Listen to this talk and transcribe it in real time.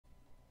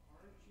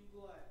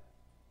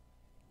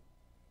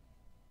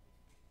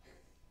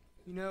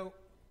You know,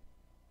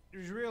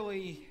 there's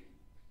really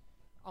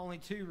only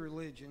two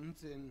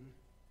religions, and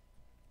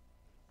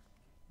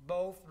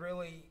both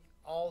really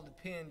all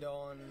depend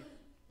on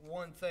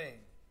one thing.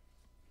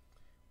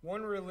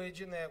 One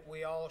religion that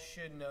we all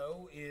should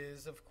know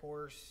is, of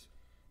course,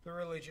 the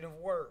religion of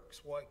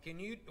works. What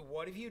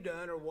have you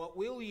done, or what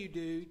will you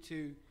do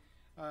to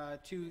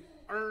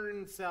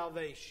earn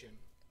salvation,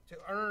 to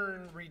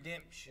earn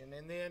redemption?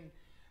 And then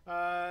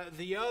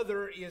the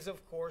other is,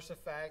 of course, the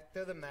fact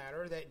of the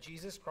matter that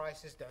Jesus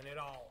Christ has done it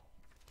all.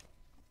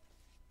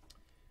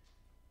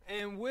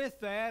 And with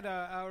that,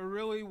 I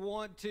really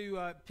want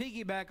to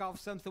piggyback off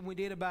something we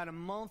did about a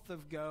month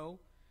ago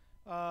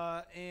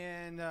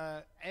in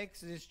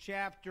Exodus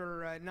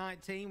chapter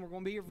 19. We're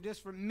going to be here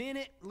just for a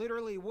minute,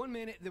 literally 1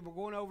 minute, then we're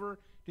going over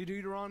to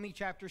Deuteronomy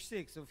chapter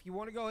 6. So if you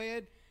want to go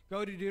ahead,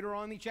 go to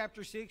Deuteronomy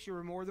chapter 6.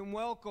 You're more than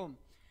welcome.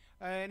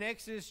 In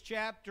Exodus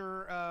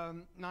chapter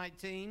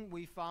 19,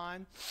 we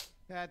find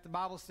that the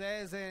Bible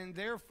says, "And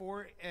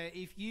therefore,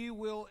 if you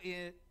will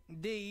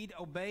indeed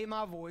obey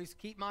my voice,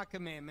 keep my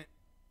commandment,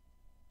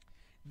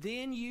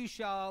 then you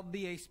shall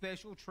be a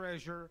special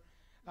treasure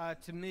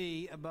to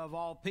me above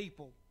all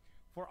people.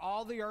 For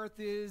all the earth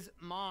is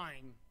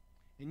mine,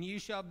 and you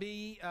shall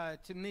be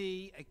to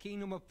me a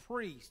kingdom of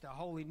priests, a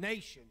holy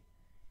nation.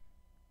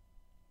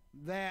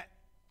 That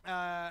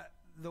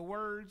the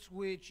words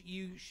which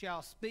you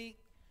shall speak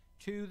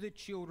to the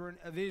children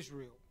of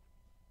Israel."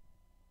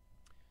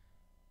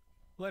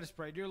 Let us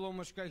pray. Dear Lord,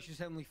 most gracious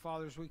Heavenly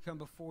Father, as we come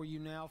before you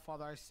now,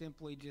 Father,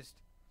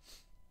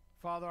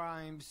 Father,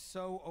 I am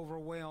so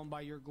overwhelmed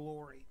by your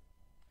glory.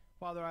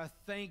 Father, I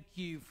thank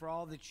you for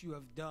all that you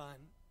have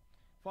done.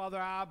 Father,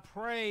 I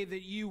pray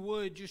that you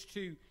would just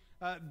to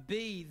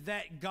be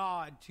that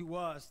God to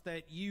us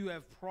that you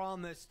have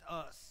promised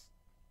us.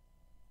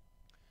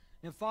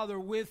 And Father,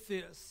 with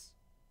this,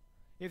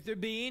 if there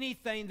be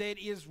anything that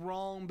is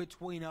wrong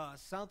between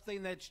us,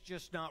 something that's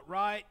just not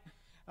right,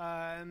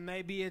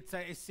 maybe it's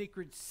a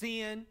secret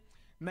sin,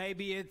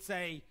 maybe it's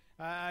a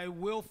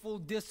willful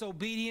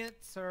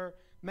disobedience, or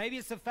maybe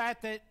it's the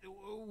fact that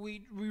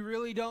we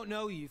really don't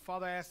know you.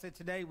 Father, I ask that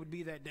today would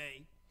be that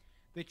day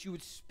that you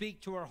would speak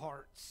to our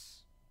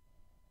hearts.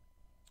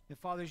 And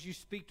Father, as you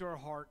speak to our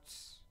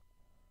hearts,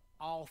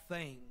 all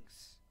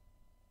things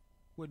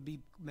would be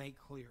made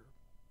clear.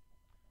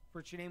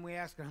 For your name we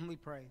ask and humbly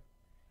pray.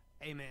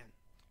 Amen.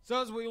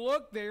 So as we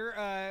look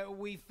there,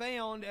 we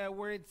found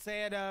where it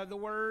said the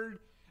word,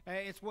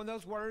 it's one of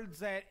those words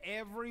that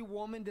every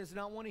woman does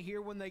not want to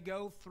hear when they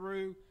go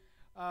through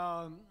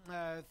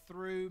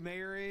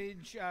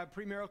marriage,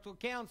 premarital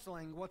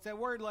counseling. What's that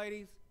word,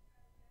 ladies?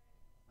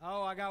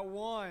 Oh, I got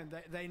one.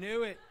 They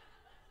knew it.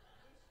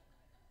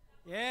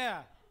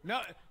 Yeah.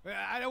 No,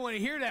 I don't want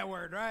to hear that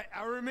word, right?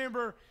 I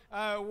remember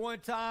one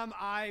time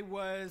I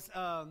was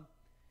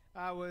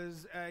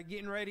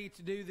getting ready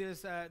to do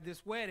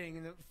this wedding,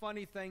 and the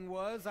funny thing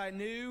was I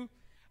knew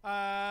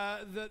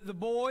the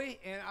boy,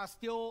 and I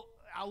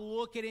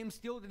look at him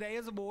still today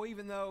as a boy,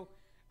 even though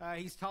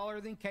he's taller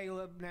than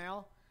Caleb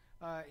now.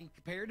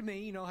 Compared to me,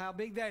 you know how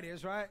big that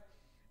is, right?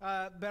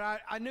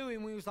 But I knew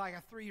him when he was like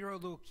a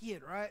 3-year-old little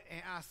kid, right?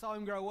 And I saw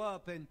him grow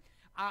up, and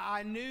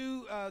I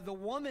knew the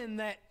woman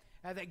that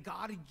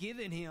God had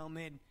given him,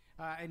 and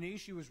I knew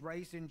she was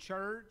raised in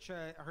church.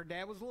 Her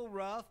dad was a little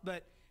rough,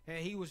 but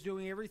he was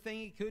doing everything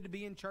he could to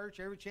be in church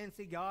every chance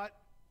he got.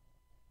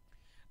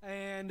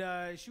 And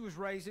she was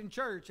raised in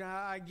church. And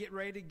I get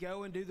ready to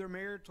go and do their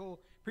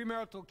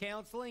premarital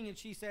counseling, and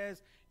she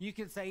says, "You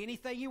can say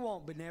anything you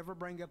want, but never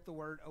bring up the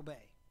word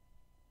obey."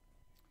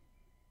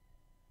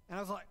 And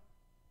I was like,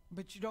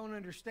 "But you don't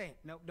understand."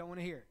 Nope, don't want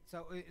to hear it.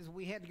 So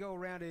we had to go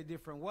around it a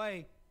different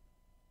way.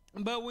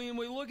 But when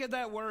we look at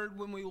that word,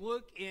 when we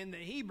look in the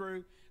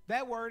Hebrew,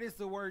 that word is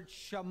the word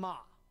Shema.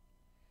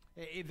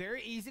 It's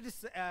very easy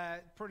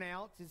to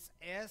pronounce. It's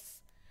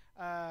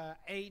S-H-E-M-A,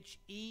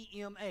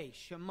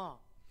 Shema.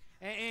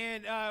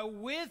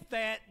 And with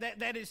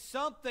that is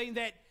something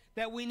that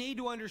we need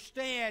to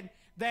understand,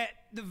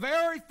 that the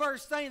very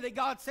first thing that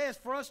God says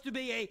for us to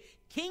be a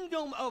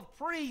kingdom of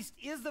priests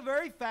is the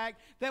very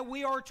fact that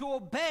we are to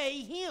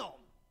obey Him.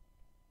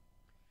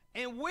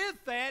 And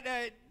with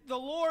that, the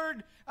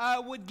Lord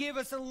would give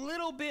us a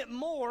little bit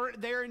more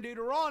there in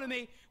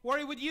Deuteronomy, where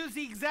He would use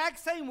the exact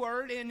same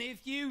word. And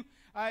if you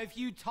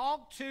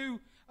talk to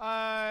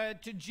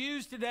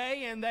Jews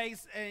today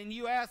and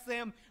you ask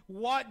them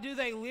what do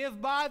they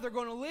live by, they're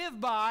going to live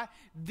by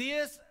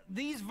these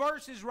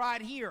verses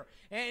right here.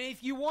 And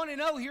if you want to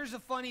know, here's a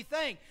funny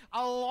thing: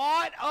 a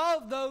lot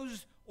of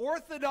those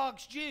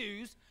Orthodox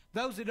Jews,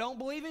 those that don't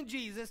believe in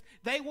Jesus,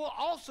 they will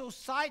also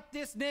cite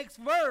this next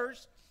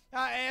verse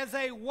as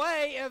a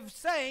way of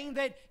saying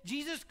that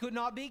Jesus could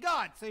not be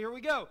God. So here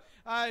we go.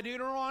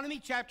 Deuteronomy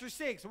chapter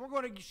 6. And we're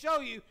going to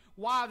show you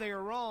why they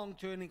are wrong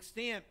to an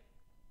extent.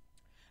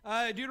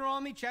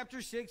 Deuteronomy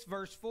chapter 6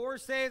 verse 4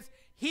 says,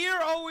 "Hear,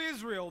 O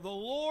Israel, the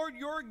Lord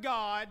your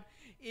God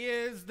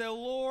is the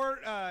Lord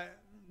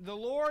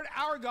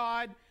our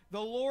God,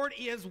 The Lord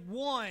is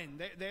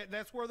one.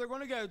 That's where they're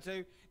going to go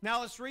to.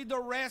 Now let's read the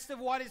rest of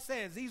what it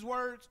says. These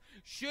words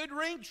should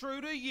ring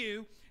true to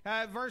you.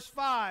 Verse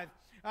 5.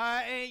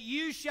 And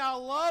you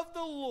shall love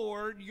the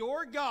Lord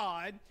your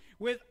God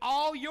with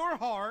all your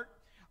heart,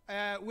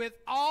 with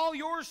all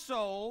your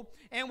soul,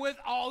 and with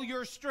all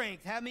your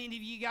strength. How many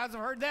of you guys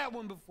have heard that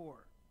one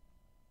before?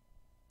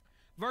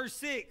 Verse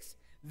 6.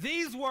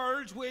 These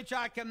words which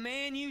I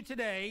command you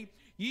today,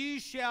 you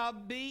shall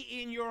be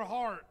in your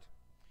heart.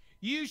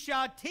 You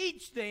shall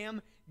teach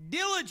them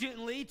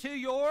diligently to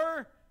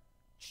your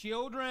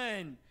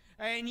children,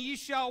 and you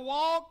shall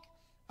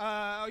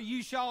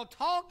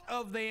talk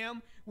of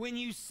them when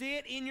you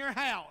sit in your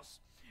house,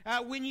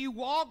 when you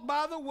walk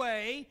by the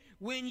way,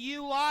 when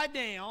you lie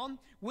down,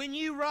 when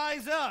you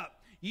rise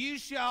up. You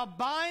shall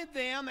bind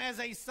them as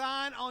a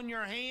sign on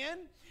your hand,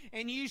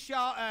 and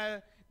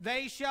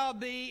they shall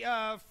be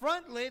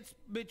frontlets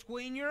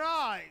between your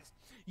eyes.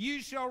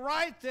 You shall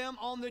write them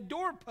on the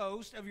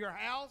doorpost of your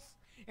house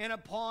and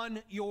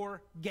upon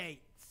your gates.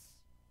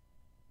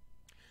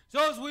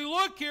 So as we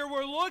look here,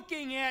 we're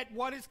looking at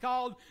what is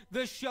called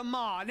the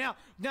Shema. Now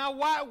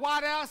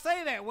why did I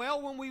say that?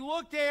 Well, when we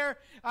look there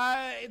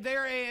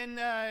in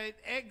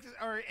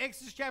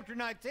Exodus chapter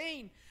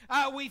 19,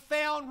 we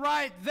found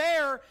right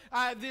there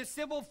this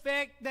simple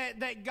fact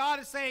that God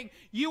is saying,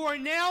 you are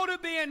now to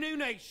be a new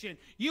nation.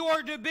 You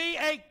are to be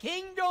a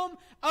kingdom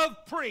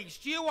of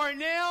priests. You are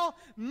now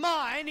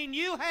mine, and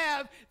you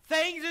have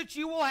things that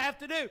you will have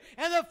to do.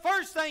 And the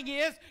first thing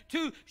is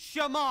to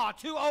Shema,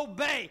 to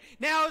obey.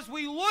 Now, as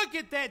we look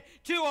at that,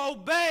 to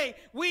obey,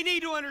 we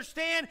need to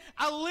understand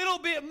a little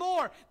bit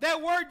more.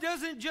 That word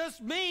doesn't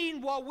just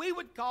mean what we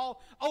would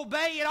call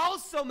obey. It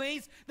also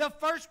means the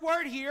first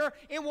word here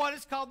in what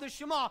is called the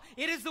Shema.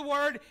 It is the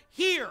word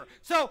hear.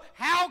 So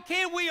how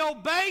can we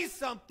obey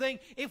something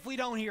if we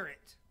don't hear it?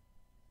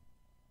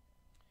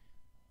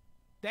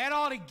 That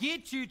ought to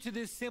get you to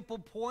this simple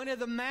point of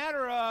the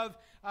matter of,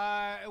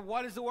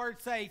 what does the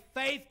word say?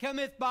 Faith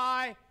cometh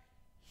by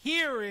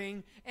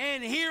hearing,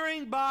 and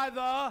hearing by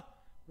the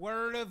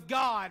Word of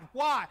God.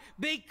 Why?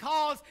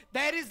 Because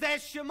that is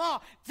that Shema.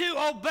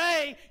 To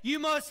obey, you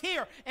must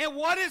hear. And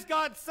what does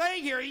God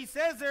say here? He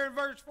says there in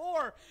verse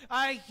 4,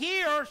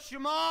 hear,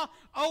 Shema,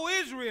 O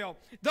Israel.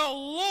 The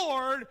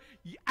Lord,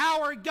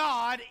 our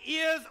God,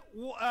 is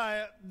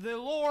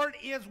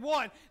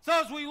one. So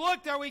as we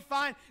look there, we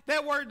find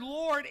that word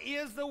Lord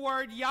is the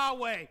word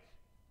Yahweh.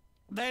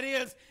 That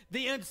is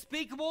the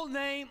unspeakable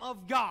name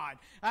of God.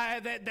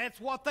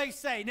 That's what they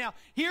say. Now,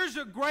 here's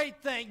a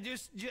great thing.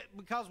 Just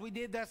because we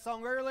did that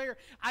song earlier,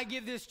 I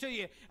give this to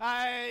you.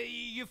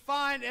 You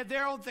find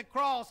there on the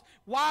cross,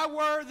 why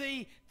were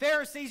the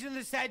Pharisees and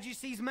the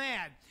Sadducees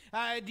mad?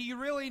 Do you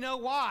really know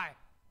why?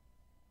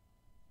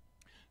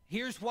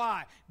 Here's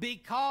why.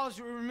 Because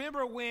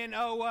remember when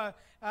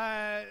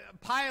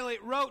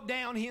Pilate wrote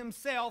down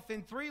himself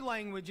in 3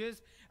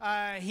 languages,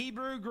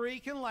 Hebrew,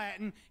 Greek, and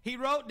Latin. He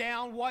wrote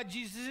down what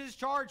Jesus'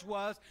 charge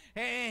was,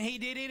 and he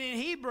did it in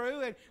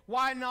Hebrew. And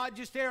why not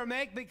just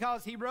Aramaic?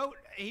 Because he wrote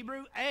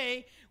Hebrew.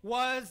 A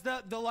was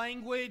the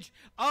language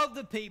of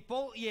the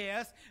people,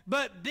 yes,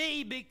 but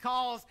B,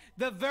 because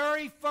the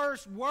very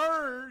first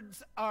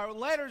words or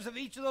letters of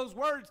each of those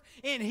words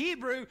in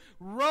Hebrew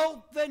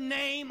wrote the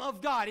name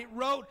of God. It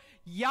wrote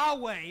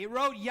Yahweh. It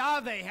wrote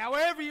Yahweh,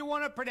 however you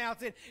want to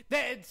pronounce it.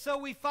 So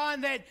we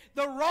find that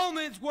the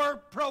Romans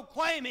were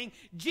proclaiming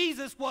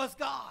Jesus was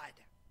God.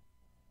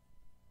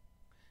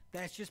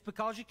 That's just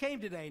because you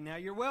came today. Now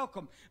you're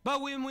welcome.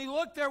 But when we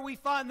look there, we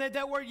find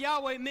that word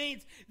Yahweh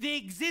means the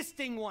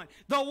existing one.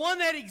 The one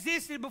that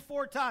existed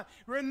before time.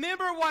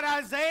 Remember what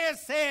Isaiah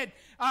said,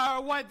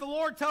 what the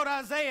Lord told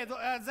Isaiah.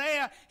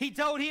 Isaiah, he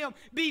told him,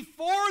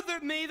 before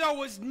me there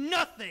was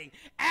nothing.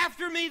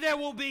 After me there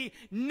will be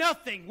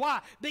nothing.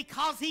 Why?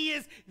 Because he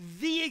is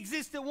the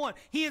existent one.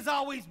 He has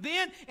always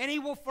been, and he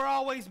will for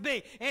always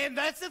be. And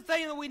that's the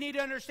thing that we need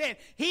to understand.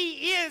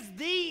 He is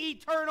the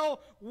eternal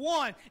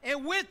one.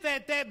 And with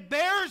that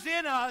bears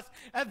in us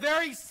a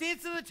very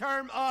sense of the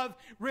term of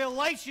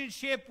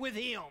relationship with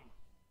him.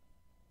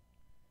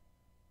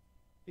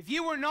 If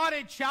you were not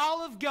a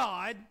child of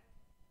God,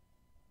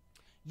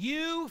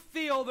 you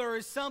feel there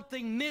is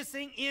something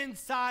missing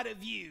inside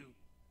of you.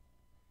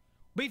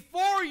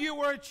 Before you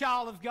were a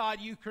child of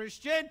God, you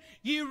Christian,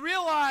 you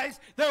realized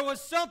there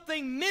was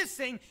something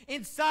missing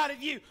inside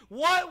of you.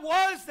 What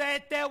was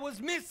that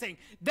was missing?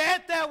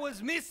 That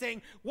was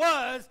missing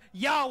was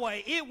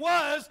Yahweh. It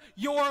was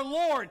your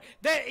Lord.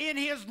 That in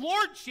his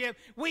lordship,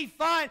 we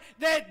find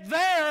that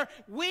there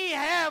we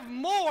have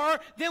more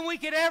than we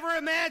could ever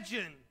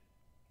imagine.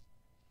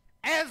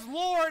 As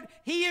Lord,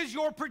 he is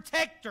your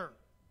protector.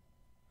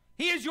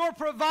 He is your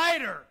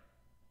provider.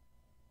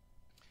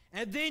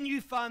 And then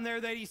you find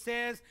there that he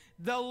says,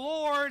 the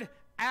Lord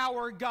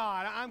our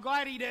God. I'm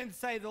glad he didn't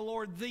say the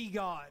Lord the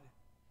God.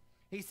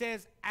 He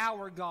says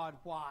our God.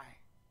 Why?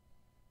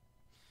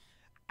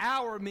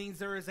 Our means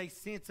there is a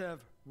sense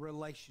of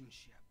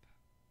relationship.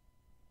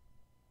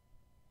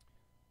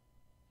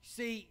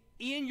 See,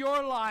 in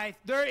your life,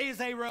 there is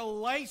a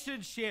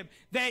relationship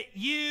that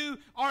you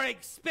are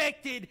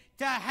expected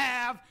to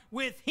have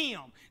with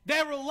Him.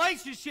 That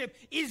relationship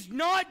is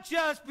not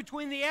just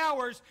between the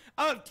hours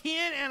of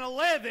 10 and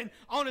 11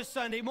 on a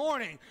Sunday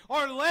morning,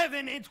 or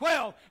 11 and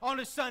 12 on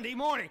a Sunday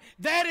morning.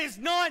 That is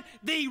not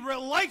the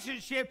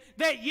relationship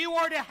that you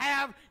are to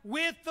have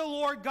with the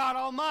Lord God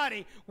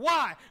Almighty.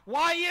 Why?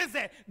 Why is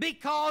that?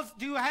 Because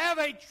to have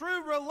a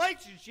true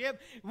relationship,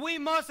 we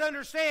must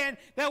understand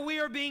that we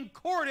are being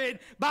courted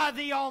by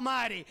the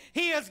Almighty.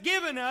 He has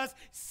given us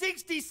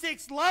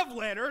 66 love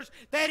letters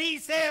that He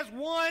says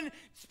one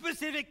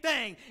specific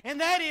thing,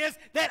 and that is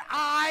that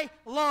I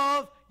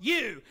love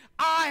you.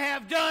 I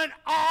have done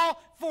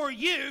all for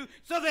you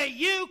so that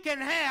you can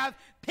have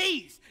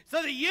peace,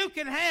 so that you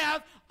can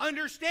have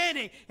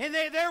understanding. And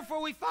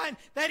therefore we find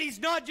that He's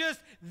not just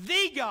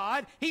the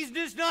God, He's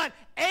just not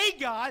a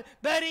God,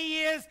 but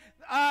He is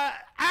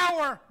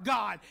our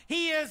God.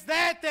 He is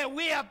that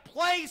we have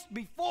placed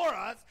before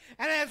us,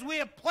 and as we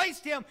have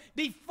placed Him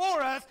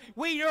before us,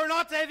 we are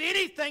not to have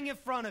anything in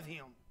front of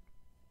Him.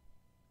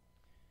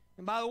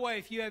 And by the way,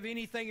 if you have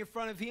anything in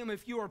front of Him,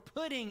 if you are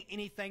putting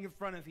anything in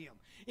front of Him,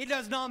 it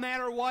does not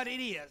matter what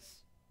it is.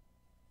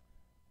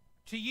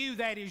 To you,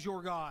 that is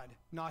your God,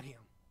 not Him.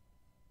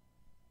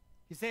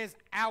 He says,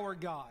 our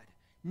God.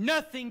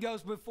 Nothing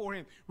goes before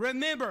Him.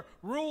 Remember,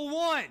 rule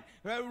one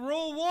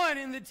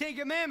in the Ten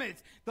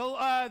Commandments.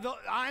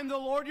 I am the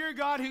Lord your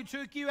God who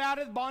took you out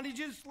of the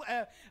bondages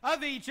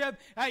of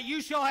Egypt.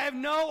 You shall have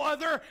no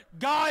other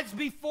gods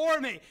before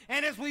me.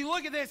 And as we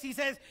look at this, He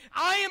says,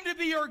 I am to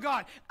be your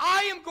God.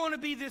 I am going to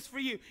be this for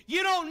you.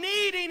 You don't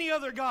need any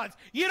other gods.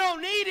 You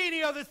don't need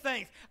any other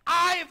things.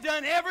 I have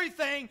done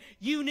everything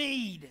you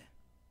need.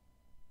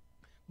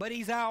 But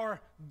He's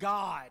our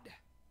God.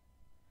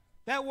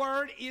 That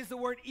word is the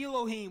word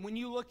Elohim. When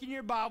you look in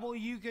your Bible,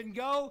 you can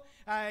go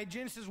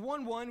Genesis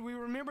 1:1. We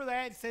remember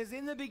that. It says,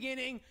 in the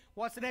beginning,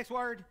 what's the next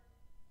word?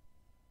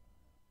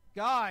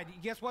 God.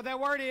 Guess what that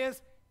word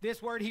is?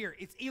 This word here.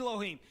 It's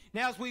Elohim.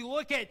 Now, as we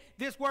look at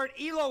this word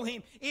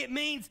Elohim, it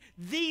means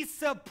the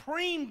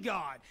supreme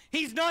God.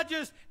 He's not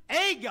just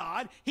a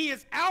God. He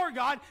is our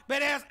God.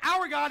 But as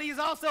our God, He is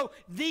also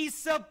the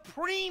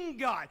supreme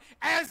God.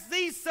 As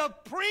the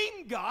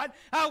supreme God,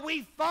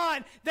 we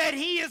find that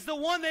He is the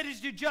one that is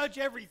to judge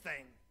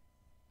everything.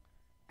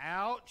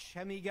 Ouch.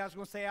 How many of you guys are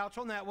going to say ouch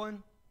on that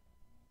one?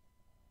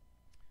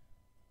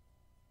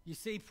 You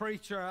see,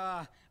 preacher,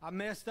 I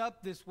messed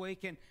up this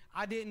week, and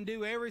I didn't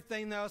do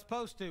everything that I was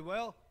supposed to.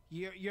 Well,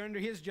 you're under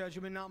His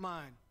judgment, not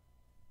mine.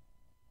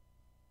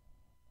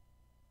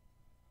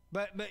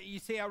 But you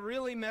see, I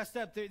really messed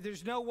up.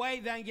 There's no way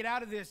that I can get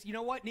out of this. You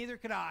know what? Neither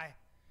could I.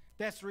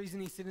 That's the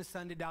reason He sent His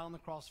Son to die on the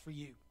cross for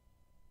you.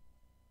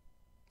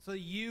 So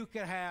you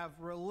could have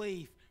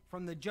relief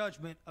from the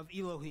judgment of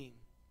Elohim.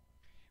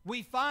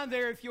 We find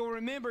there, if you'll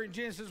remember in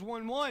Genesis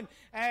 1:1,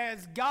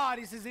 as God,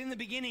 He says, in the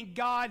beginning,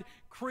 God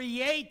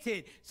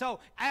created.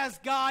 So, as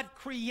God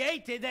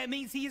created, that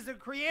means He is the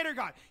creator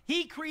God.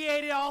 He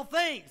created all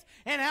things.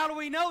 And how do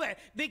we know that?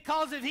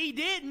 Because if He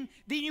didn't,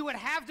 then you would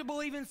have to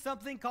believe in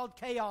something called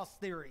chaos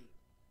theory.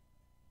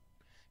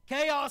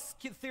 Chaos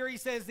theory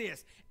says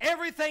this: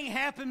 everything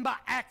happened by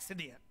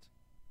accident.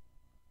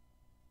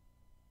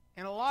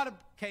 In a lot of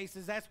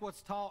cases, that's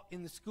what's taught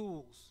in the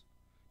schools.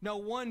 No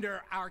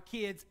wonder our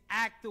kids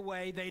act the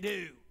way they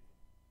do.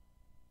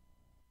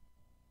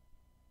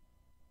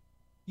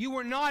 You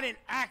were not an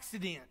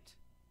accident.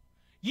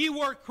 You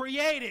were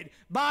created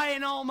by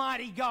an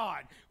almighty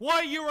God.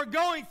 What you were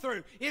going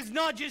through is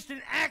not just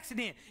an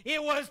accident.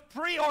 It was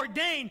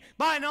preordained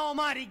by an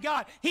almighty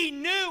God. He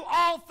knew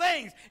all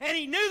things, and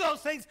He knew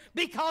those things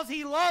because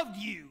He loved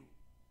you.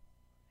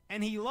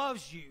 And He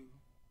loves you.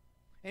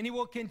 And He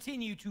will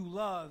continue to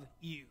love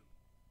you.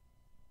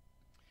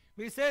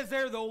 But He says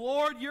there, the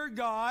Lord your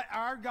God,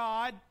 our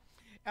God,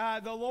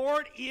 the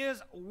Lord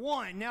is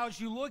one. Now, as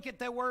you look at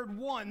that word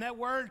one, that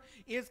word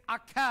is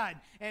akkad.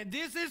 And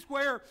this is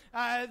where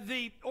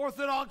the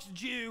Orthodox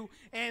Jew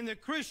and the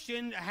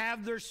Christian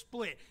have their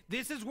split.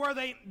 This is where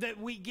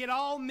that we get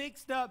all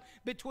mixed up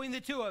between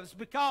the two of us.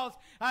 Because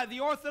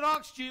the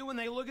Orthodox Jew, when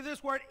they look at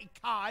this word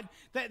akkad,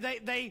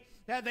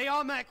 they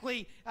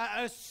automatically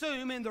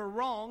assume, and they're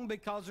wrong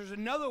because there's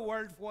another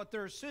word for what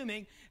they're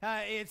assuming.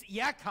 It's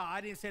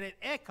yakad instead of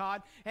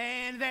ekad.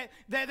 And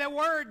that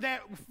word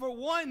that for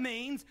one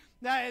means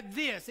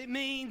this. It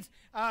means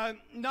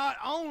not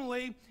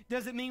only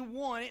does it mean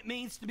one, it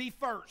means to be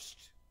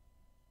first.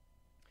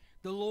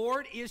 The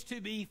Lord is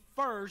to be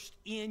first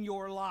in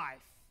your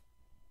life.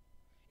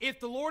 If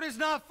the Lord is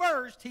not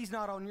first, He's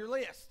not on your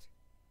list.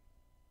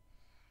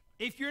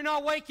 If you're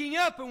not waking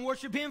up and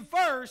worship Him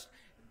first,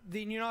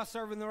 then you're not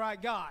serving the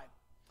right God.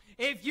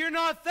 If you're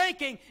not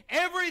thinking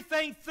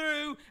everything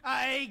through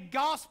a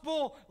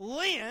gospel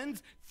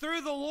lens,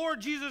 through the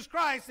Lord Jesus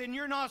Christ, then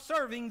you're not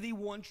serving the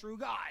one true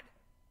God.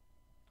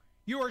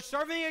 You are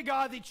serving a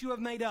God that you have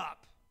made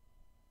up.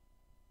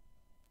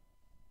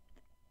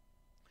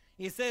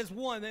 It says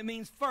one, that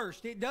means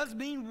first. It does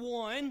mean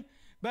one,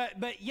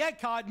 But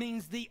Yekod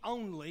means the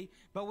only,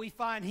 but we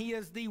find he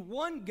is the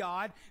one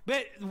God.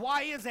 But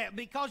why is that?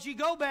 Because you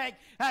go back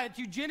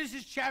to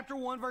Genesis chapter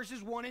 1,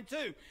 verses 1 and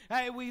 2.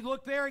 We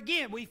look there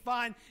again. We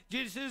find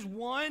Genesis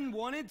 1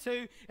 and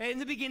 2. In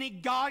the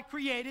beginning, God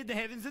created the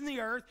heavens and the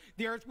earth.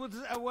 The earth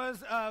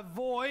was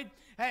void.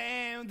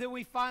 And then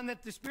we find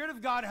that the Spirit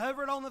of God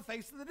hovered on the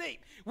face of the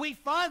deep. We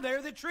find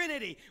there the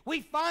Trinity. We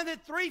find the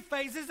three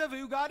phases of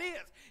who God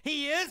is.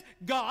 He is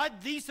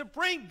God, the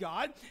supreme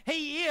God.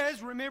 He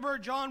is, remember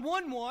John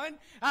 1:1,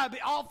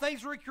 all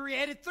things were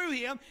created through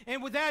him,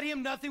 and without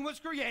him nothing was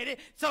created.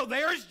 So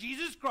there's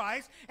Jesus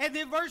Christ. And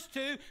then verse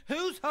 2,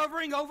 who's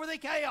hovering over the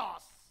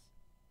chaos?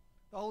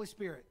 The Holy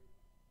Spirit.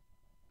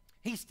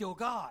 He's still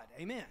God.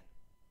 Amen.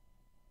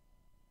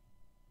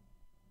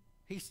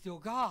 He's still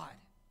God.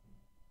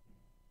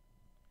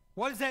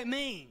 What does that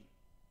mean?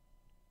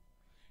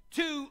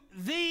 To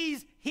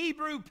these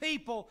Hebrew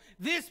people,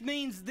 this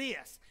means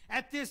this.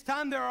 At this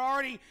time, there are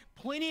already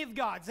plenty of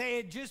gods. They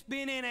had just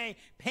been in a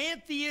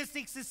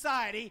pantheistic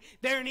society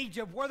there in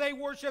Egypt where they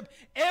worshiped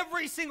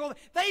every single...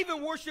 They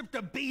even worshiped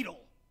a beetle.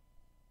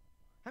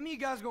 How many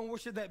of you guys are going to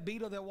worship that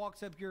beetle that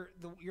walks up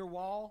your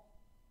wall?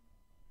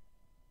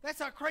 That's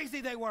how crazy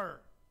they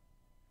were.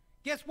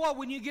 Guess what?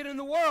 When you get in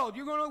the world,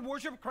 you're going to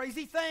worship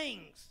crazy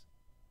things.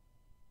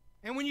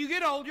 And when you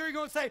get older, you're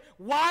going to say,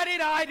 why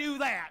did I do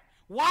that?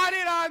 Why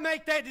did I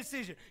make that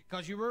decision?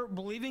 Because you were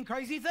believing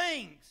crazy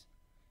things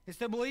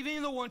instead of believing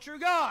in the one true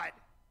God.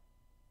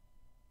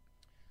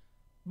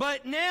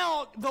 But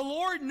now the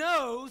Lord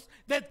knows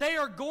that they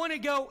are going to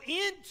go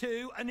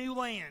into a new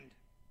land.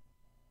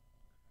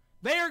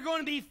 They are going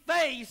to be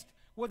faced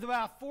with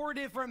about 4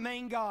 different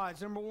main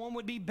gods. Number 1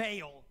 would be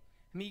Baal.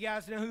 How many of you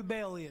guys know who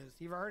Baal is?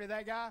 You ever heard of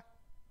that guy?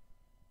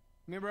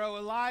 Remember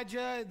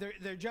Elijah?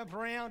 They're jumping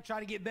around trying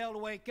to get Baal to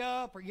wake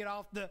up or get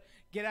out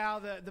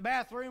of the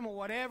bathroom or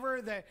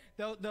whatever.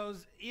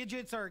 Those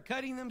idiots are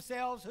cutting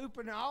themselves,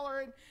 hooping and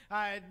hollering,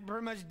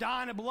 pretty much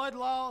dying of blood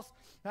loss,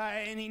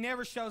 and he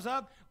never shows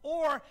up.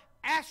 Or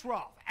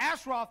Ashtaroth.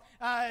 Ashtaroth,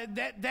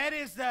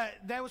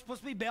 that was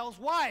supposed to be Baal's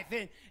wife.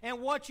 And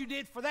what you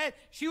did for that,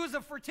 she was a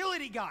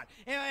fertility god.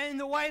 And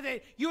the way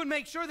that you would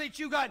make sure that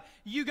you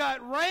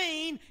got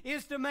rain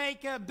is to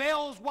make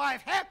Baal's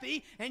wife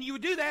happy, and you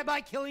would do that by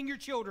killing your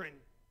children.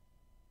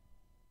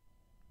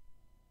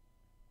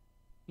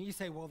 And you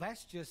say, well,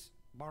 that's just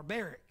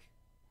barbaric.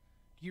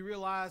 Do you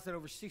realize that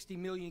over 60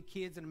 million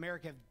kids in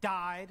America have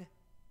died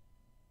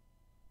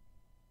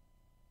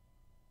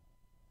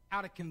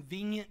out of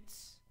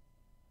convenience?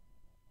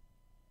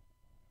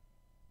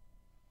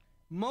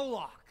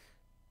 Moloch.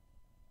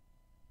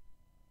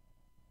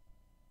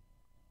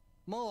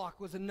 Moloch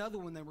was another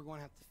one they were going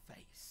to have to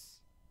face.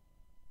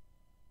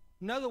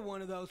 Another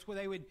one of those where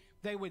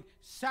they would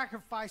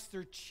sacrifice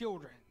their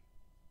children.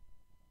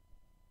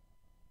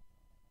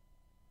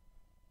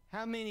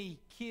 How many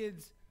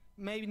kids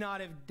maybe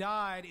not have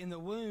died in the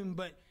womb,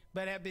 but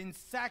have been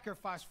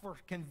sacrificed for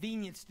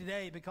convenience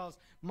today because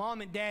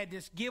mom and dad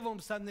just give them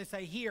something to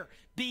say, here,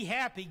 be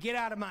happy, get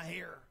out of my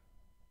hair.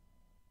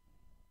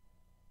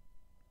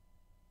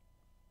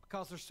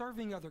 Because they're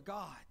serving other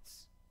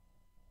gods.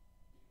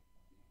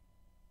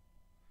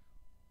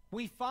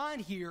 We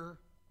find here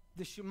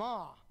the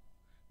Shema,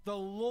 the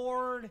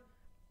Lord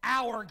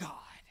our God.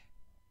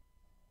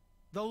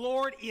 The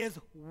Lord is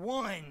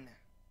one.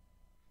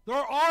 There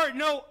are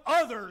no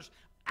others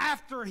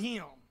after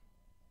him.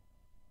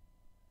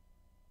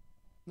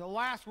 The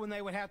last one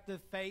they would have to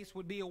face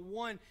would be a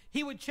one.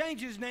 He would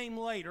change his name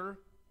later,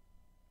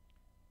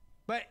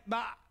 but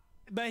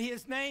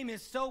his name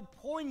is so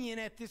poignant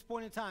at this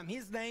point in time.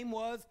 His name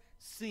was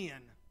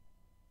Sin.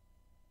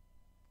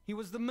 He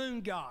was the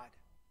moon god.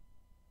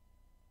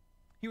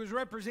 He was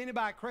represented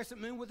by a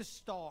crescent moon with a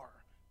star.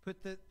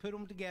 Put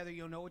them together,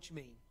 you'll know what you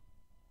mean.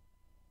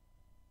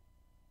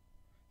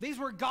 These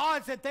were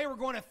gods that they were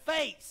going to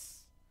face.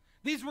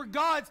 These were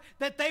gods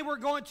that they were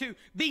going to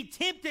be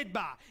tempted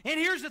by. And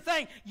here's the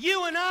thing.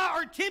 You and I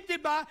are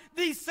tempted by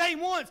these same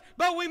ones.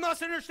 But we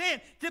must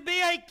understand, to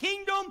be a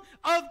kingdom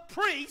of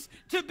priests,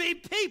 to be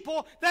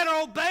people that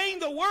are obeying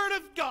the word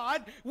of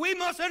God, we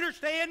must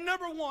understand,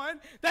 number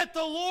 1, that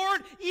the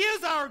Lord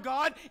is our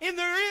God and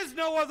there is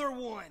no other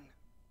one.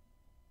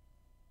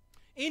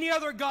 Any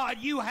other God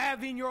you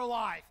have in your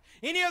life,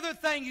 any other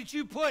thing that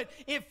you put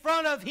in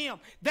front of him,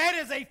 that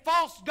is a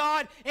false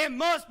God and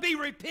must be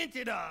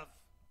repented of.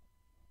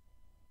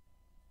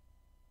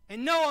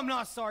 And no, I'm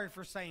not sorry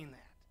for saying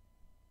that.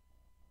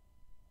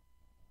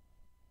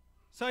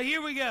 So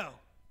here we go.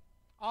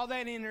 All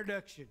that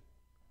introduction.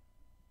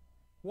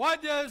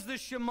 What does the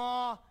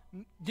Shema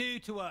do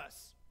to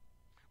us?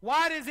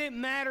 Why does it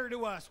matter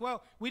to us?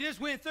 Well, we just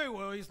went through.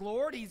 Well, he's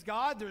Lord, he's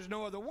God, there's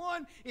no other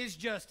one. It's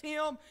just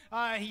him.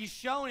 He's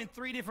shown in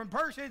 3 different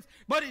persons,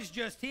 but it's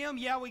just him.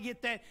 Yeah, we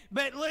get that.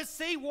 But let's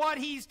see what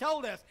he's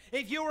told us.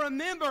 If you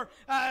remember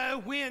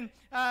when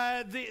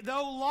the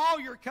old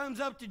lawyer comes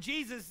up to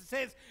Jesus and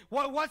says,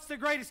 what's the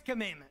greatest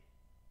commandment?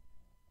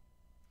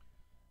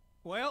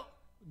 Well,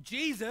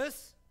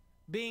 Jesus,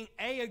 being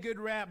A, a good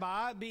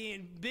rabbi,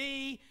 being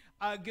B,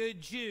 a good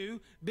Jew,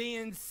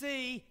 being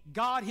C,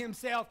 God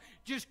himself,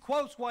 just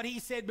quotes what he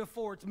said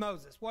before to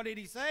Moses. What did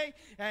he say?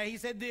 He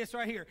said this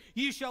right here.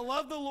 You shall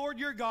love the Lord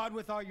your God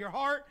with all your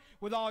heart,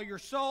 with all your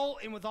soul,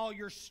 and with all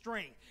your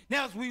strength.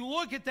 Now, as we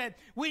look at that,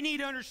 we need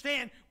to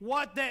understand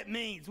what that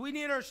means. We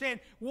need to understand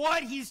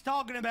what he's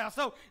talking about.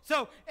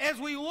 So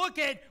as we look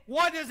at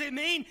what does it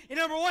mean, and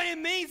number one, it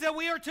means that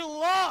we are to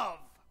love,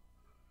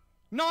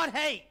 not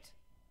hate.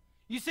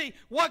 You see,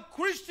 what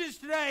Christians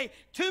today,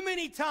 too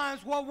many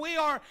times, what we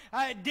are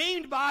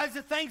deemed by is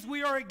the things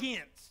we are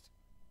against.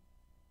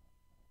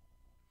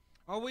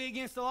 Are we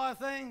against a lot of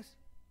things?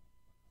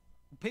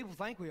 People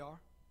think we are.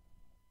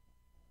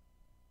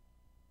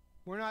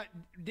 We're not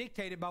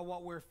dictated by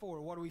what we're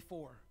for. What are we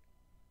for?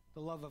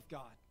 The love of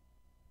God.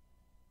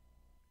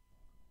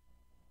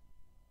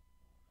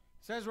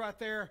 It says right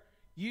there,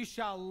 you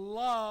shall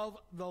love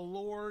the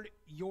Lord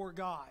your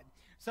God.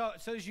 So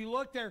as you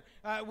look there,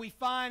 we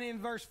find in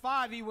verse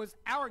 5, he was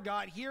our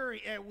God. Here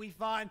we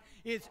find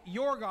it's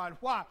your God.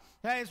 Why?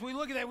 As we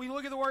look at that, we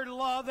look at the word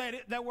love.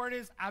 That word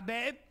is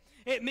abed.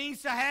 It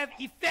means to have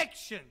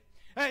affection.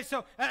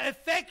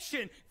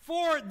 Affection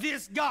for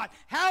this God.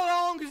 How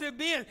long has it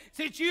been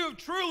since you have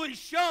truly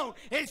shown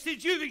and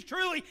since you've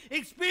truly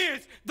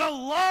experienced the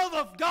love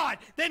of God?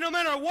 That no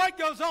matter what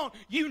goes on,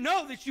 you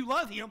know that you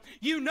love him.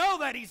 You know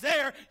that he's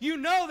there. You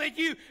know that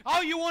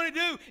all you want to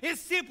do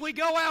is simply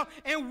go out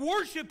and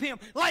worship him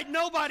like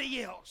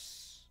nobody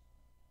else.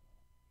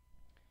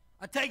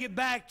 I take it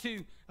back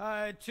to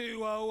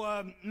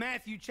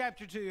Matthew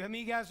chapter 2. How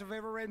many of you guys have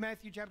ever read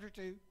Matthew chapter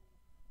 2?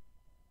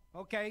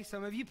 Okay,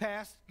 some of you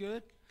passed.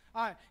 Good.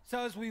 All right,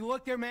 so as we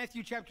look there,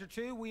 Matthew chapter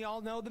 2, we all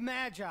know the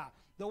Magi,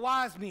 the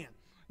wise men.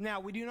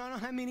 Now, we do not know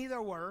how many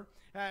there were,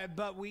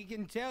 but we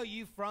can tell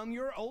you from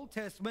your Old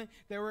Testament,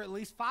 there were at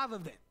least 5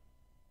 of them,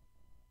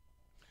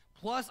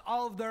 plus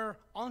all of their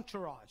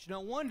entourage.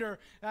 No wonder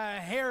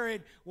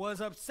Herod was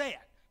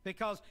upset,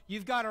 because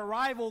you've got a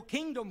rival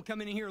kingdom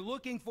coming in here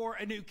looking for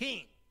a new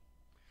king.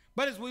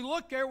 But as we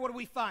look there, what do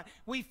we find?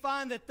 We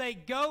find that they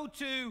go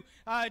to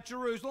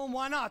Jerusalem.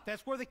 Why not?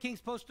 That's where the king's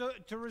supposed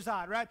to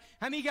reside, right?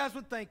 How many of you guys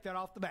would think that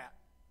off the bat?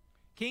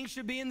 King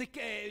should be at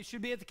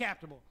the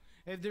capital.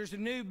 If there's a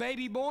new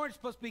baby born,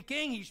 supposed to be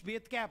king, he should be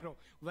at the capital.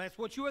 Well, that's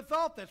what you would have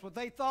thought. That's what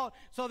they thought.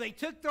 So they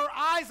took their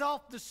eyes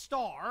off the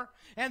star,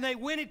 and they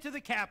went into the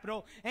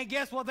capital, and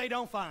guess what they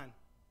don't find?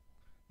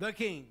 The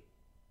king.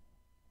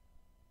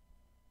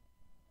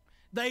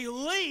 They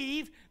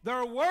leave,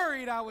 they're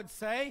worried, I would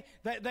say,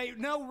 that they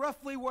know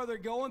roughly where they're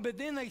going, but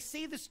then they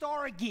see the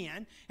star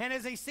again, and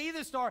as they see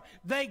the star,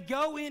 they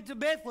go into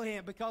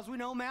Bethlehem, because we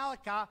know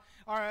Micah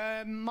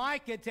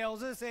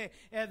tells us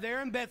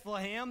they're in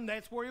Bethlehem,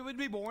 that's where he would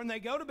be born. They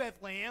go to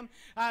Bethlehem,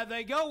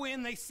 they go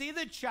in, they see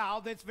the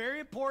child. That's very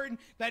important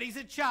that he's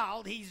a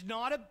child. He's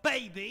not a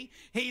baby,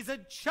 he's a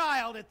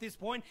child at this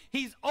point.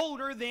 He's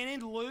older than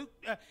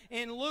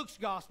in Luke's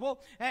gospel,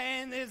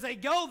 and as they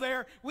go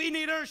there, we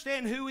need to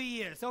understand who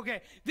he is.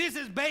 Okay, this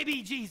is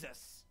baby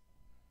Jesus.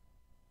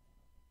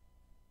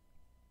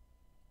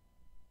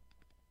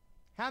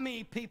 How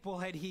many people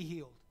had he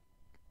healed?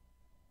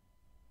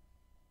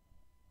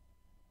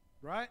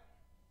 Right?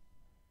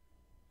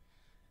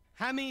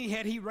 How many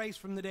had he raised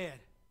from the dead?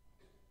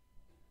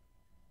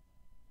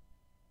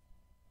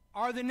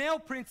 Are the nail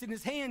prints in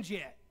his hands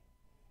yet?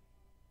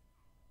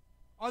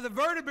 Are the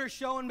vertebrae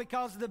showing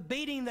because of the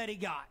beating that he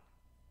got?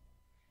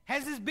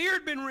 Has his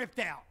beard been ripped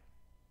out?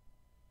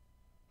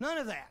 None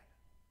of that.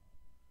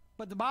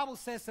 But the Bible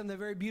says something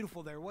very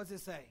beautiful there. What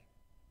does it say?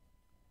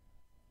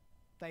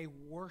 They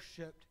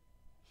worshiped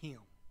him.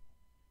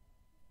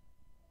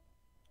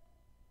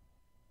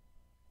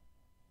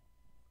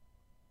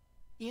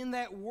 In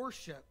that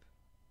worship,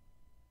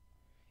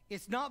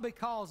 it's not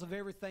because of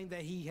everything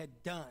that he had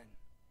done,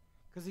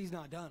 because he's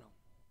not done them.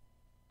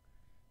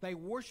 They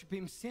worship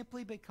him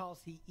simply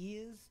because he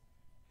is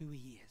who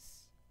he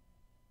is.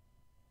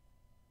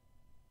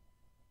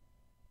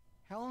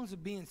 How long has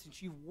it been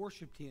since you've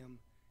worshiped him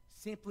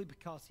simply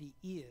because he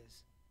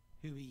is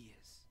who he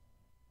is?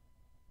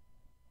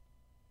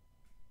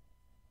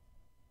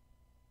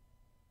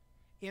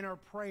 In our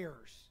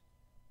prayers,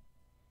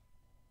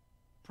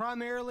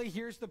 primarily,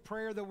 here's the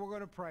prayer that we're going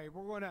to pray.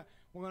 We're going to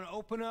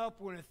open up.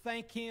 We're going to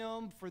thank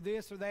him for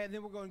this or that, and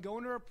then we're going to go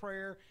into our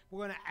prayer. We're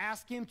going to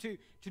ask him to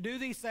do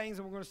these things,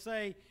 and we're going to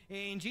say,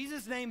 in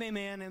Jesus' name,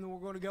 amen, and then we're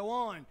going to go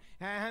on.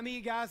 How many of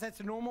you guys, that's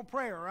a normal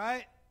prayer,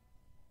 right?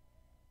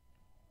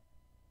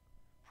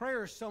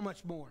 Prayer is so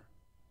much more.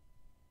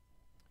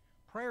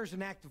 Prayer is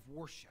an act of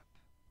worship.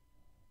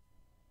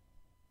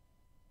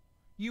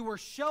 You are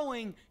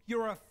showing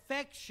your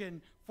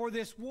affection for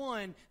this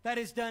one that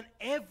has done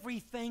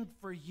everything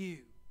for you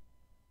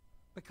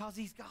because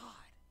he's God.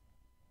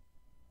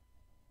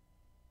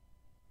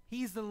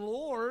 He's the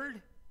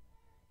Lord.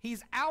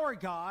 He's our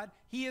God.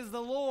 He is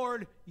the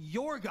Lord,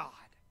 your God.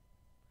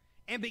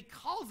 And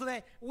because of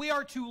that, we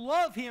are to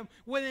love him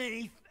with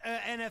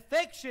an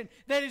affection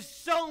that is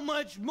so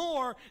much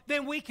more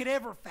than we could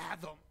ever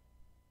fathom.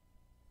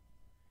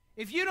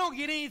 If you don't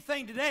get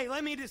anything today,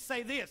 let me just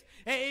say this.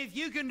 If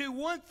you can do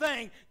one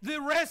thing the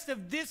rest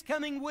of this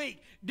coming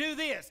week, do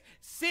this.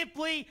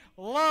 Simply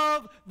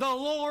love the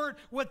Lord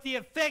with the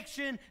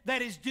affection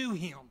that is due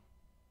Him.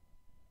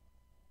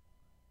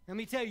 Let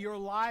me tell you, your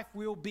life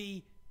will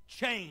be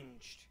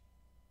changed.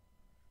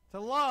 It's a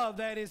love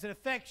that is an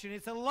affection.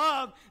 It's a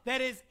love that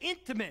is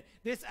intimate.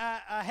 This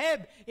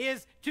aheb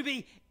is to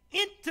be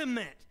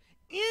intimate.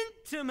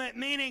 Intimate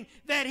meaning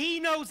that He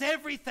knows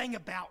everything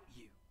about you.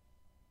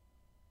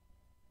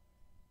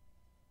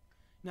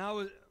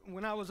 Now,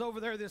 when I was over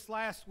there this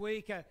last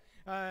week,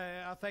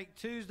 I think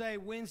Tuesday,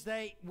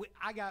 Wednesday,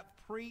 I got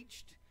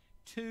preached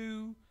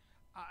to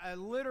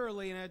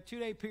literally in a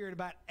 2-day period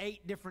about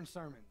 8 different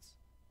sermons.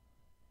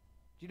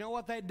 Do you know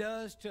what that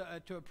does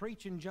to a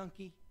preaching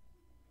junkie?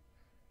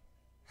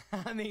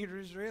 I mean, it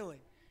was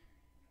really,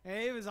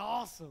 it was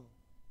awesome.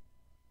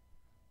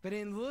 But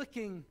in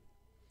looking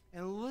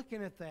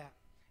at that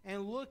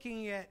and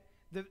looking at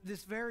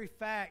this very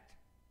fact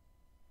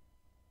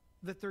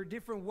that there are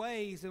different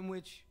ways in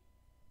which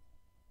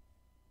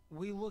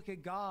we look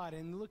at God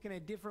and looking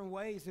at different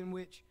ways in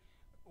which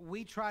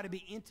we try to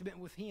be intimate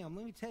with Him.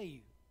 Let me tell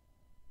you,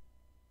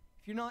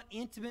 if you're not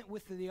intimate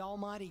with the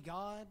Almighty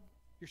God,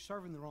 you're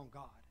serving the wrong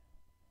God.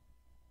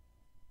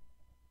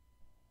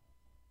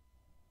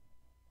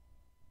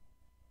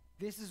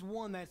 This is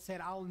one that said,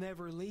 I'll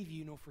never leave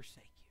you nor forsake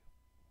you.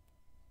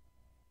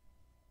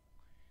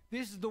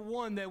 This is the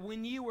one that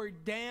when you are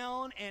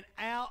down and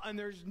out and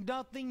there's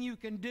nothing you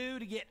can do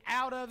to get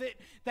out of it,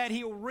 that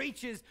He'll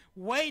reach His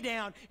way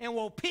down and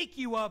will pick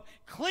you up,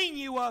 clean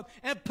you up,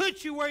 and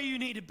put you where you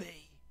need to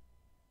be.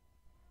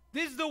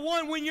 This is the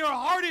one when your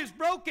heart is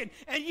broken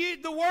and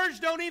the words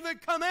don't even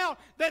come out,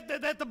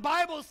 that the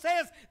Bible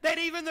says that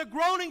even the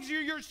groanings of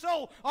your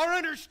soul are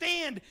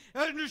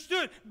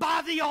understood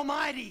by the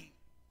Almighty.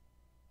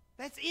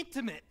 That's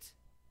intimate.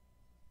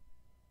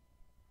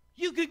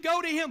 You could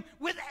go to Him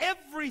with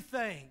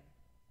everything,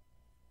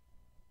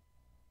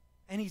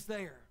 and He's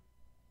there.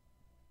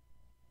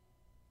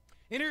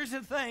 And here's the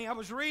thing. I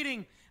was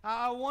reading,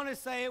 I want to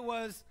say it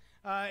was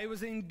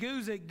in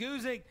Guzik.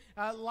 Guzik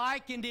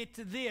likened it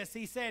to this.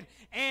 He said,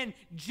 and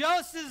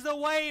just as the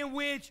way in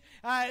which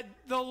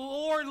the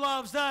Lord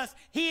loves us,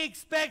 He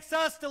expects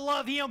us to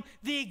love Him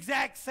the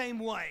exact same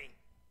way.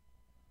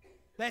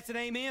 That's an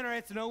amen or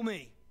that's an oh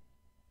me.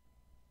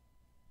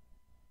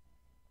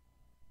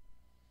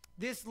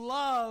 This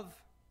love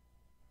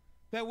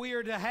that we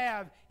are to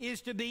have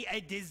is to be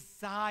a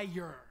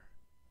desire.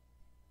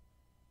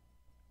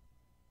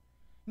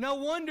 No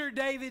wonder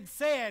David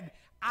said,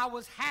 I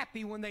was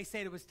happy when they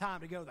said it was time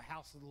to go to the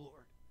house of the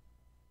Lord.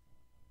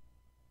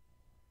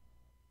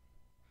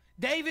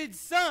 David's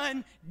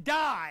son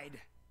died.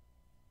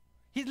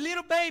 His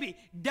little baby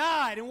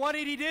died. And what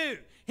did he do?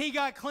 He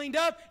got cleaned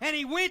up and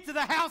he went to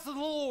the house of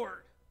the Lord.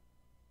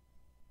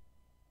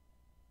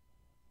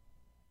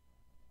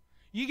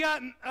 You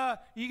got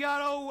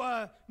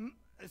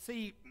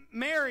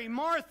Mary,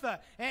 Martha,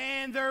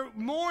 and they're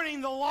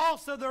mourning the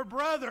loss of their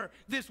brother,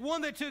 this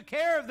one that took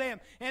care of them.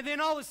 And then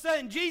all of a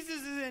sudden,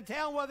 Jesus is in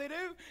town. What do?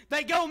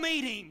 They go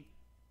meet Him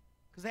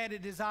because they had a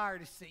desire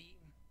to see Him.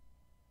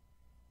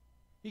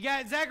 You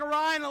got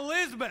Zechariah and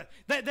Elizabeth.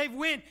 They've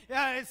went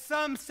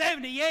some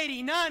 70,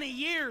 80, 90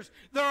 years.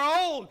 They're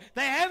old.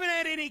 They haven't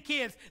had any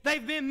kids.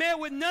 They've been met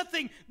with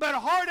nothing but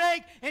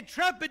heartache and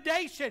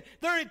trepidation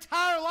their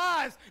entire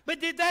lives.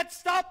 But did that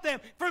stop them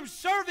from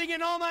serving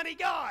an Almighty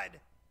God?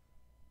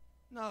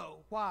 No.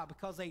 Why?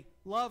 Because they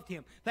loved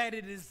Him. They had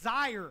a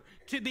desire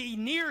to be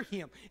near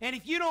Him. And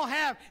if you don't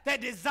have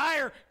that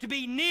desire to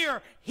be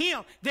near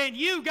Him, then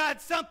you got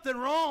something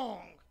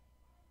wrong.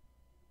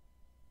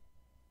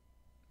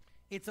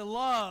 It's a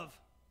love.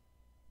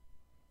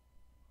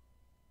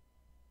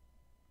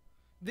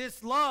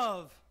 This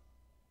love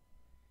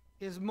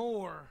is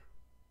more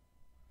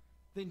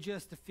than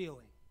just a feeling.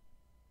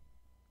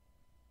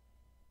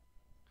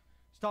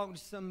 I was talking to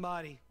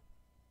somebody.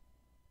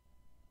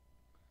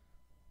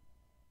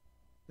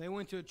 They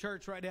went to a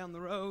church right down the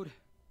road,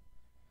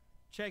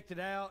 checked it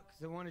out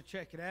because they wanted to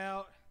check it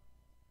out.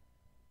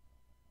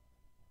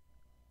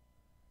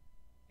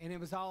 And it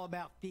was all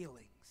about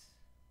feelings.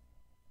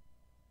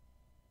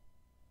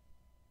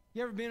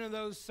 You ever been in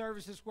those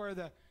services where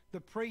the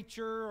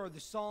preacher or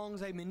the songs,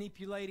 they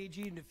manipulated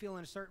you into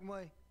feeling a certain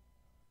way?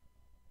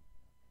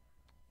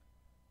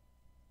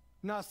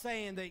 I'm not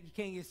saying that you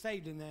can't get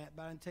saved in that,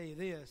 but I can tell you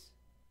this.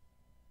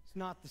 It's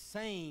not the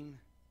same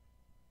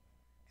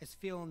as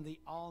feeling the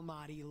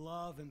almighty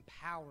love and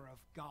power of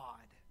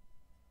God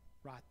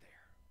right there.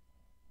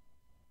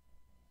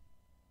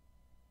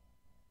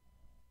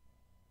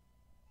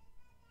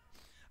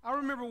 I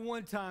remember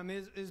one time,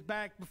 is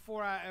back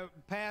before I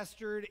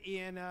pastored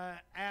in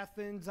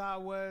Athens. I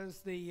was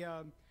the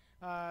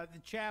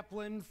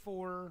chaplain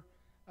for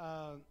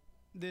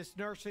this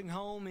nursing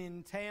home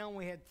in town.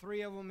 We had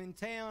 3 of them in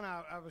town.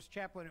 I was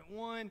chaplain at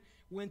one.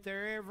 Went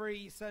there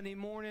every Sunday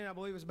morning. I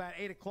believe it was about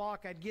 8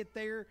 o'clock. I'd get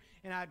there,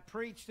 and I'd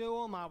preach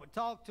to them. I would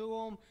talk to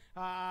them.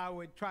 I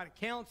would try to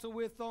counsel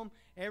with them.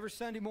 Every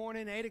Sunday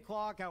morning, 8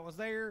 o'clock, I was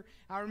there.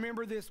 I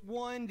remember this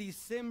one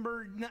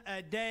December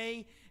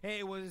day.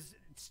 It was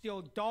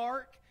still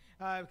dark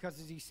because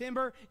it's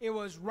December. It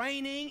was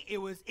raining. It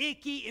was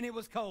icky, and it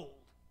was cold.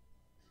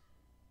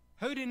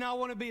 Who did not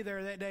want to be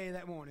there that day,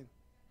 that morning?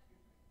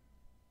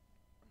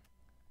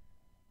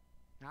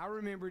 I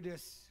remember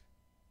just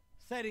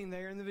sitting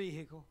there in the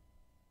vehicle.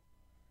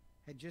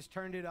 Had just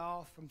turned it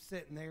off. I'm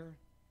sitting there.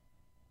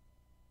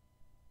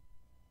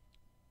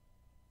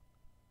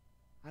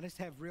 I just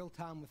have real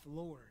time with the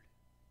Lord.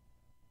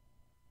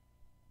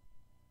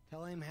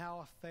 Tell Him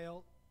how I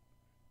felt.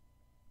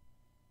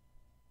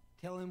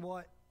 Tell Him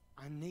what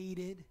I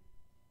needed.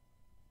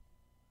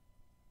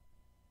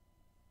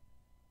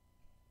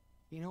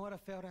 You know what I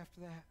felt after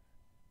that?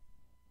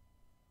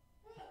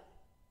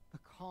 The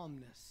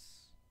calmness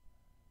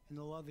in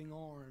the loving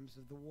arms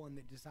of the one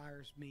that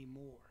desires me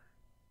more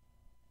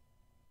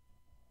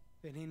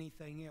than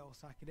anything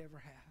else I could ever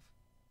have.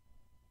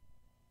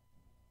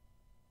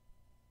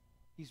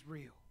 He's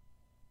real.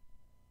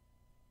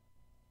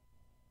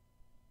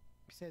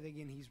 Say that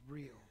again. He's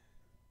real.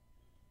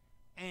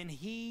 And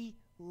He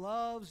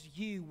loves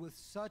you with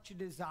such a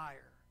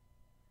desire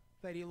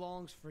that He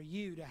longs for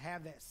you to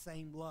have that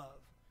same love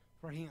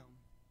for Him.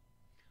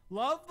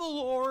 Love the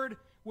Lord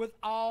with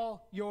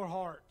all your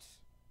heart.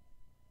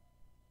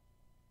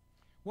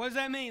 What does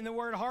that mean? The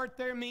word heart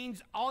there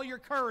means all your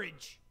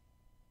courage,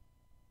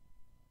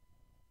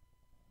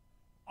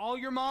 all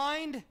your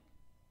mind,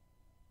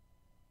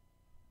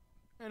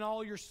 and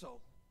all your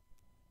soul.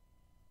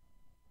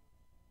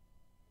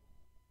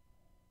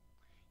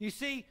 You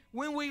see,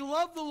 when we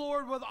love the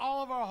Lord with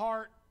all of our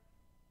heart,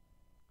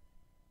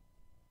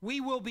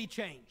 we will be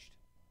changed.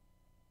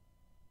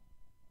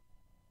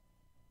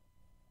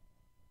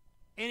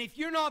 And if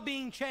you're not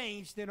being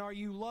changed, then are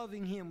you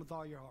loving Him with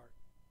all your heart?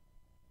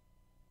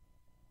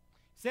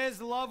 It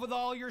says love with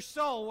all your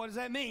soul. What does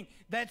that mean?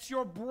 That's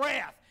your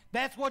breath.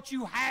 That's what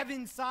you have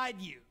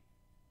inside you.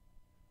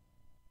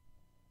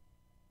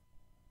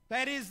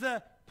 That is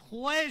the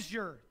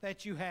pleasure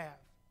that you have.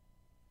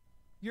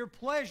 Your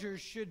pleasure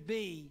should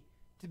be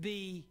to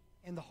be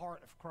in the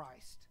heart of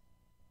Christ.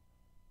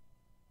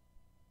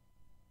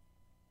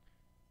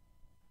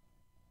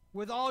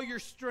 With all your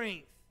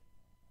strength.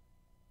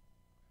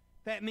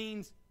 That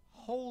means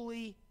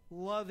wholly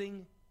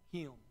loving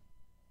Him.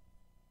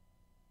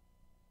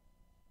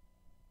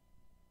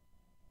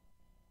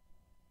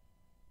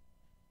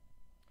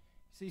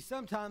 See,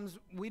 sometimes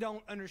we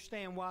don't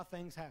understand why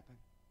things happen.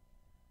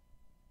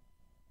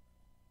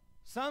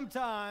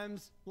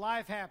 Sometimes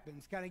life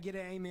happens. Got to get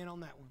an amen on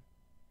that one.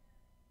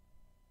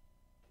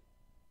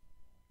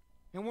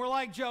 And we're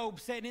like Job,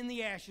 sitting in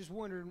the ashes,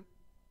 wondering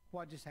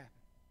what just happened.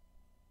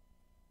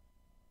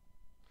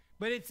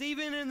 But it's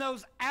even in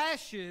those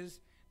ashes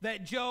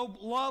that Job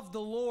loved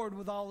the Lord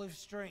with all his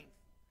strength,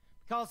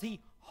 because he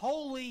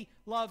wholly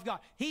loved God.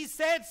 He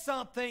said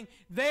something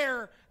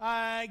there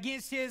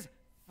against his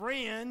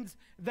friends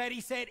that he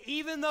said,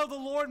 even though the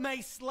Lord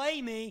may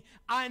slay me,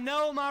 I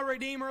know my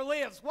Redeemer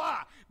lives.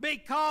 Why?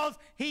 Because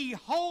he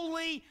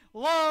wholly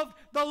loved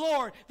the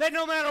Lord. That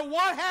no matter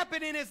what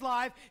happened in his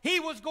life, he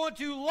was going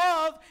to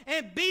love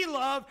and be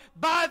loved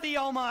by the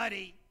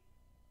Almighty.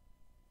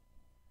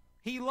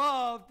 He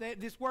loved,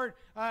 this word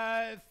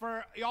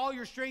for all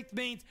your strength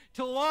means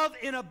to love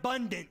in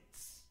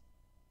abundance.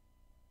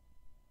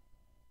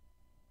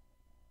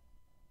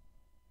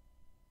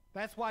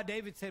 That's why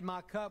David said,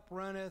 my cup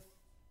runneth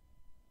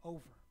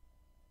over.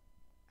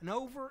 An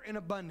over in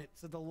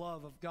abundance of the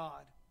love of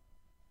God.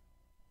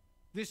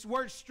 This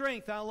word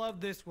strength, I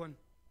love this one.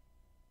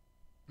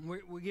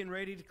 We're getting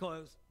ready to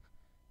close.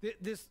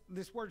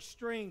 This word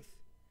strength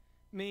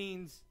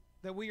means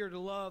that we are to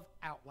love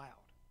out loud.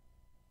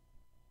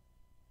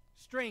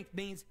 Strength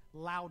means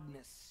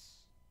loudness.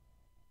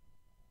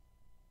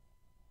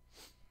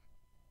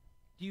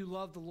 Do you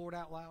love the Lord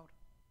out loud?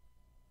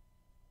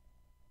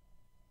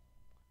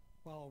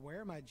 Well, I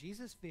wear my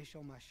Jesus fish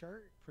on my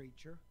shirt,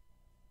 preacher.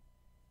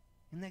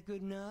 Isn't that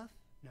good enough?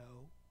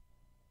 No.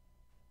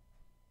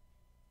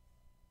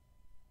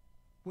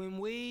 When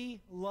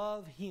we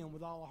love Him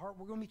with all our heart,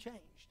 we're going to be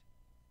changed.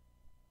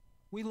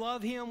 We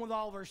love Him with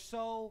all of our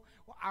soul.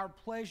 Our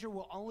pleasure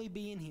will only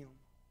be in Him.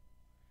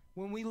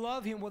 When we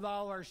love Him with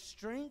all our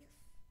strength,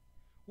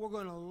 we're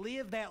going to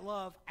live that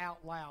love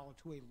out loud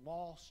to a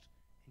lost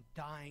and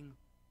dying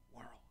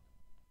world,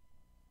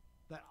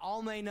 that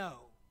all may know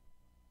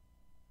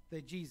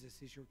that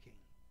Jesus is your King.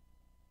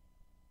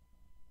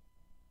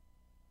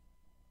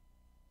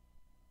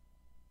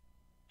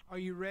 Are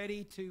you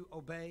ready to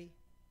obey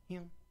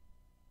Him?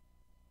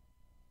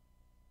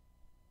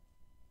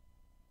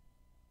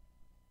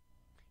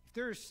 If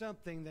there is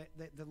something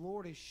that the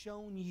Lord has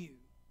shown you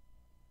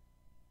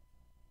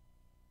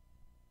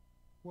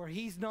where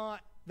He's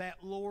not that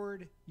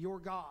Lord your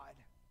God,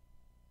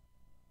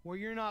 where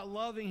you're not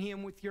loving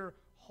Him with your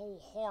whole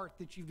heart,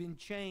 that you've been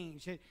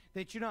changed,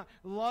 that you're not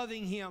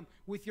loving Him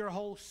with your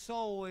whole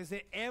soul, is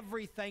that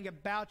everything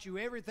about you,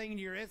 everything in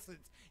your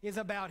essence is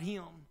about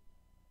Him,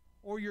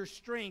 or your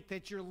strength,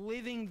 that you're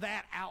living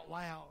that out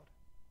loud,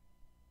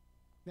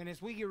 then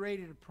as we get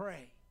ready to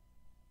pray,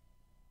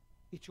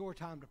 it's your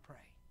time to pray.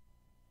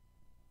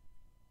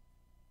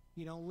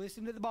 You don't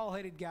listen to the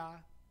bald-headed guy.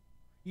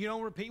 You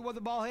don't repeat what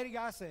the bald-headed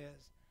guy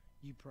says.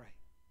 You pray.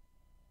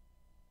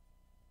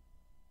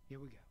 Here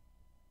we go.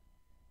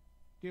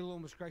 Dear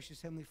Lord, most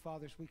gracious Heavenly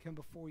Father, as we come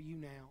before you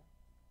now,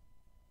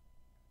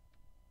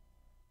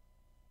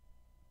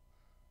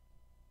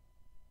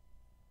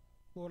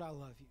 Lord, I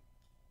love you.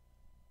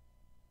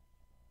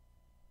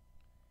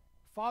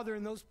 Father,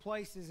 in those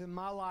places in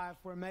my life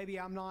where maybe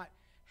I'm not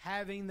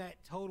having that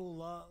total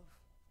love,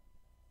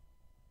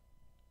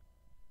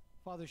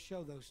 Father,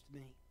 show those to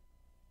me.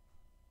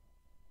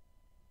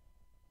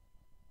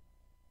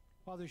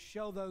 Father,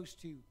 show those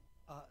to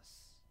us.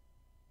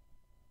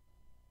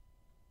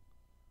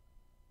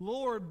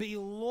 Lord, be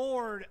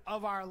Lord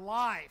of our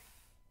life.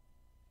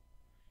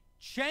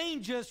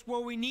 Change us where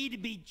we need to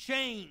be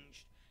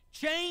changed.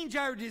 Change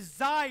our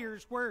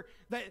desires where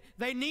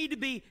they need to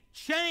be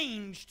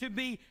changed to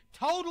be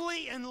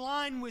totally in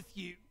line with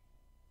you.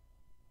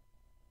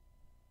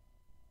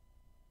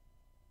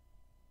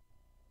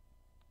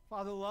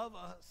 Father, love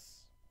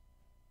us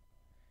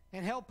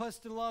and help us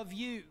to love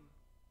you.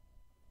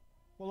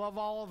 We'll love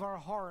all of our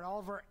heart, all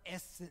of our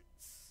essence.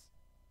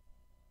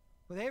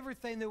 With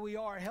everything that we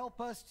are, help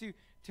us to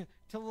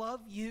love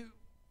you.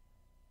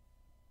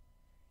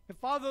 And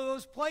Father,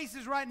 those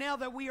places right now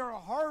that we are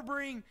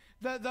harboring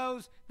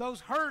those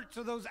hurts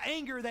or those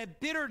anger, that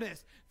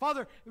bitterness,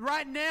 Father,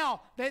 right now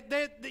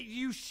that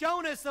you've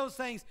shown us those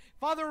things,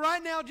 Father,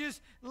 right now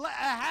just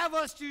have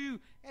us to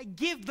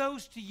give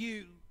those to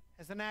you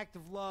as an act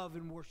of love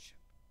and worship.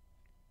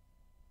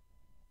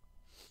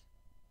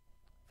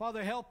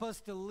 Father, help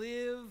us to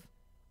live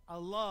a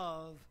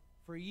love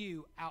for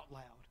you out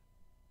loud.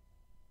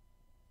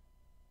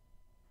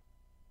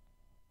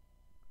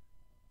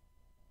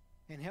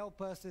 And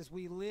help us as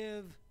we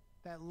live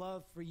that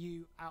love for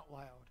you out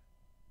loud.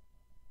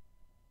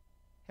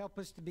 Help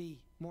us to be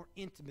more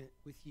intimate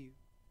with you.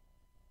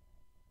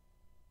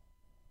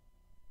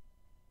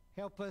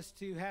 Help us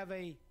to have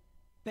a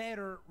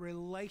better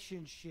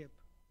relationship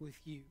with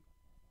you.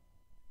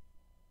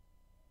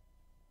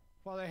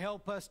 Father,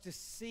 help us to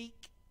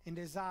seek and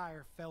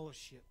desire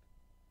fellowship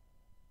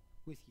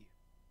with you.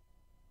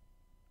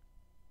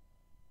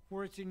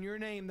 For it's in your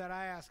name that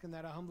I ask and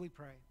that I humbly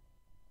pray.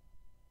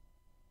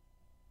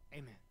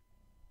 Amen.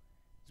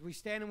 As we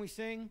stand and we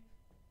sing,